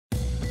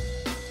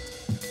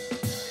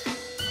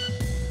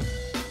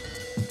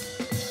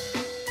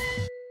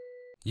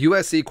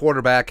USC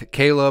quarterback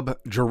Caleb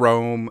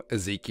Jerome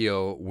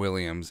Ezekiel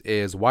Williams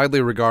is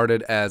widely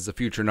regarded as the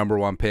future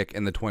 #1 pick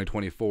in the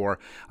 2024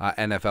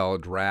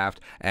 NFL draft,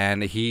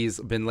 and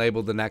he's been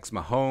labeled the next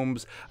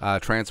Mahomes.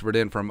 Transferred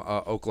in from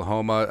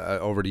Oklahoma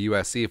over to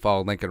USC,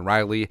 followed Lincoln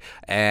Riley,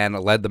 and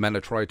led the men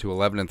of Troy to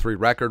 11-3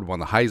 record, won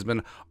the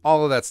Heisman,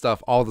 all of that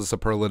stuff, all the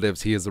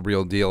superlatives. He is the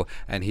real deal,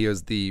 and he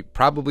is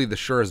probably the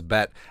surest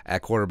bet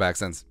at quarterback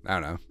since, I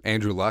don't know,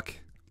 Andrew Luck.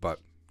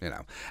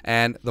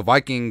 And the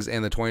Vikings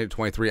in the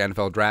 2023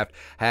 NFL draft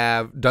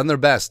have done their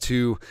best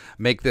to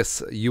make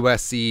this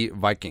USC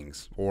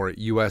Vikings, or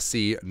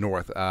USC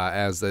North,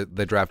 as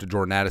they drafted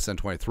Jordan Addison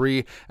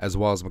 23, as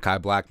well as Mekhi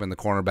Blackmon, the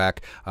cornerback,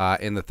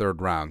 in the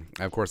 3rd round.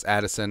 And of course,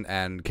 Addison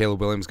and Caleb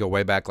Williams go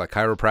way back like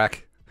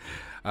chiropractic.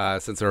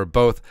 Since they were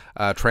both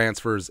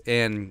transfers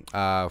in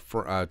to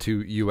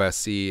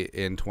USC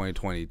in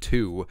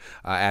 2022.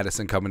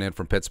 Addison coming in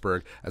from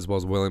Pittsburgh, as well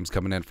as Williams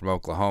coming in from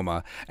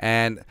Oklahoma.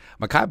 And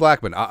Mekhi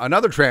Blackmon,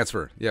 another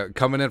transfer,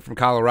 coming in from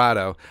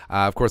Colorado.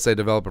 Of course, they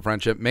developed a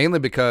friendship, mainly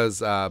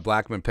because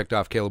Blackmon picked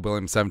off Caleb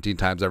Williams 17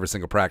 times every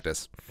single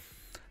practice.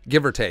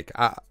 Give or take.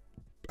 I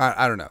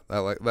don't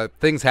know.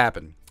 Things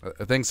happen.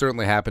 Things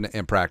certainly happen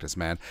in practice,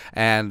 man.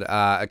 And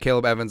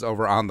Caleb Evans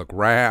over on the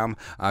gram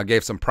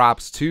gave some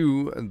props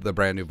to the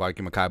brand new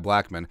Viking, Mekhi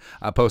Blackmon,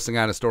 posting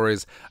on his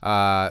stories.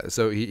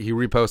 So he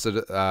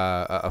reposted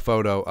a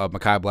photo of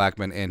Mekhi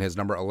Blackmon in his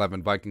number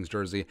 11 Vikings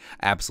jersey.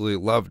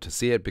 Absolutely loved to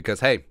see it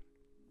because, hey,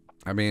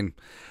 I mean,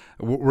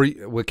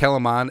 with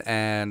Kellen Mond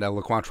and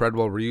Laquan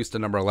Treadwell, we're used to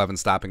number 11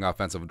 stopping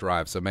offensive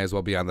drives, so may as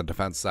well be on the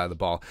defensive side of the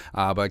ball.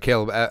 But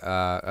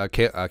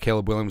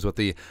Caleb Williams with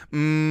the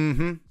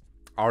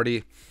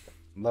already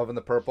loving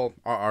the purple,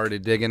 already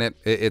digging it.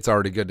 It's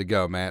already good to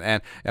go,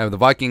 man. And the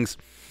Vikings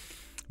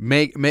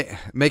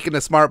making a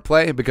smart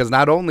play, because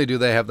not only do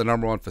they have the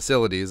 #1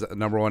 facilities,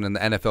 #1 in the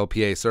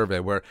NFLPA survey,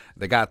 where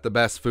they got the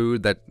best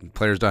food that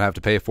players don't have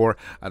to pay for,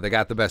 they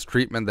got the best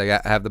treatment, they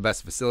have the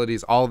best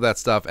facilities, all of that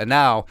stuff, and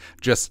now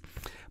just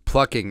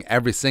plucking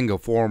every single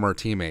former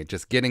teammate,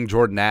 just getting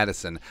Jordan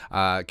Addison,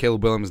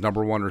 Caleb Williams,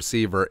 #1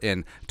 receiver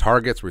in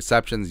targets,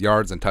 receptions,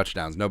 yards, and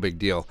touchdowns. No big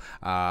deal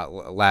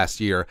last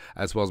year,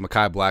 as well as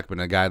Mekhi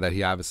Blackmon, a guy that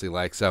he obviously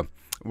likes. So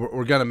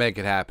we're going to make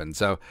it happen.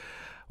 So,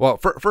 well,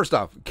 first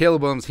off,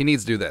 Caleb Williams, he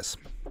needs to do this.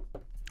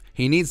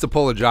 He needs to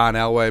pull a John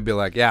Elway, be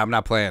like, yeah, I'm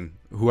not playing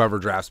whoever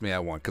drafts me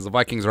at 1, because the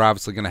Vikings are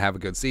obviously going to have a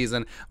good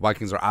season.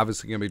 Vikings are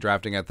obviously going to be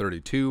drafting at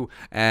 32.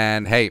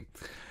 And, hey,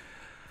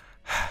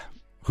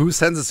 who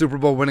sends a Super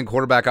Bowl winning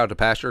quarterback out to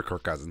pasture?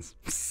 Kirk Cousins.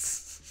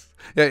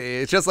 Yeah,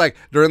 it's just like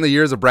during the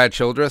years of Brad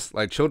Childress.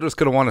 Like, Childress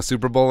could have won a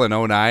Super Bowl in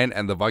 2009,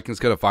 and the Vikings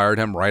could have fired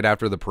him right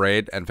after the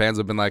parade, and fans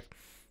have been like,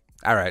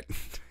 all right.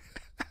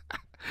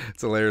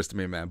 It's hilarious to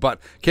me, man. But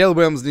Caleb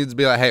Williams needs to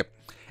be like, hey,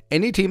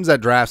 any teams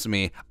that drafts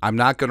me, I'm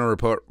not going to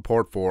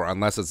report for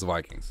unless it's the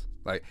Vikings.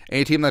 Like,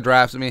 any team that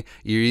drafts me,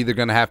 you're either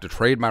going to have to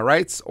trade my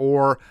rights,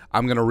 or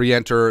I'm going to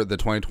re-enter the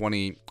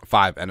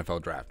 2025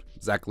 NFL draft.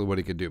 Exactly what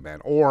he could do, man.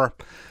 Or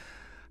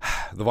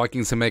the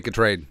Vikings can make a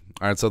trade.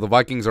 All right, so the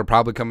Vikings are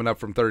probably coming up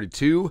from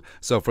 32.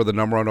 So for the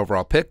 #1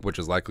 overall pick, which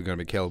is likely going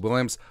to be Caleb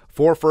Williams,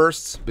 4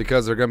 firsts,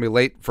 because they're going to be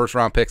late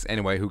first-round picks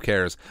anyway. Who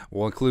cares?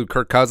 We'll include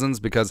Kirk Cousins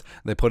because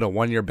they put a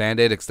 1-year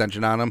Band-Aid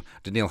extension on him.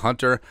 Daniil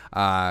Hunter,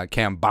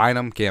 Cam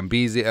Bynum, Cam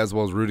Beasley, as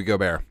well as Rudy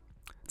Gobert.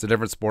 It's a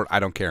different sport.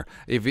 I don't care.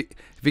 If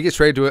he gets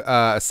traded to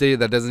a city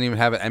that doesn't even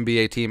have an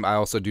NBA team, I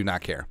also do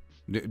not care.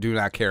 Do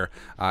not care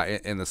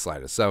in the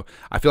slightest. So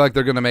I feel like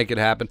they're going to make it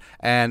happen.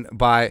 And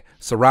by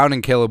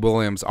surrounding Caleb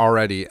Williams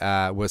already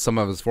with some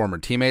of his former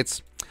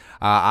teammates,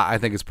 I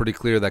think it's pretty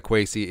clear that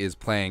Kwesi is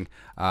playing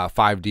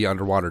 5D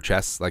underwater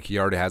chess. Like, he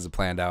already has it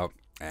planned out,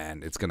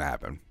 and it's going to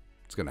happen.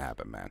 It's going to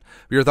happen, man.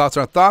 Your thoughts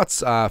are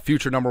thoughts.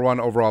 Future #1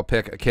 overall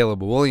pick,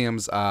 Caleb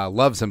Williams,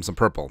 loves him some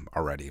purple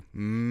already.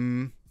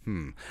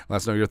 Let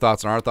us know your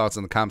thoughts and our thoughts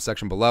in the comment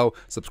section below.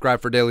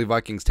 Subscribe for daily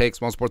Vikings takes.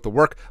 Won't support the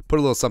work. Put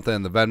a little something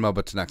in the Venmo.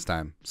 But till next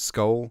time,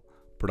 Skull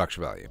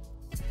Production Value.